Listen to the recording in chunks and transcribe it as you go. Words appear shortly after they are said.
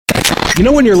You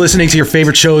know when you're listening to your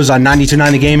favorite shows on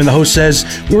 92.9 The Game and the host says,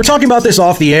 "We were talking about this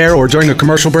off the air or during a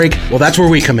commercial break"? Well, that's where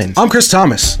we come in. I'm Chris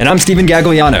Thomas. And I'm Steven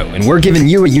Gagliano, and we're giving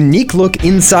you a unique look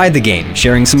inside the game,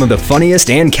 sharing some of the funniest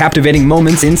and captivating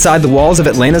moments inside the walls of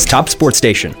Atlanta's top sports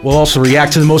station. We'll also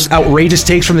react to the most outrageous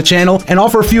takes from the channel and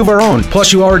offer a few of our own.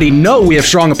 Plus, you already know we have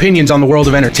strong opinions on the world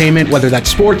of entertainment, whether that's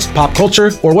sports, pop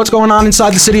culture, or what's going on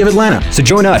inside the city of Atlanta. So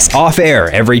join us off air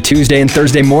every Tuesday and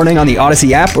Thursday morning on the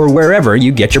Odyssey app or wherever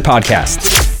you get your podcasts.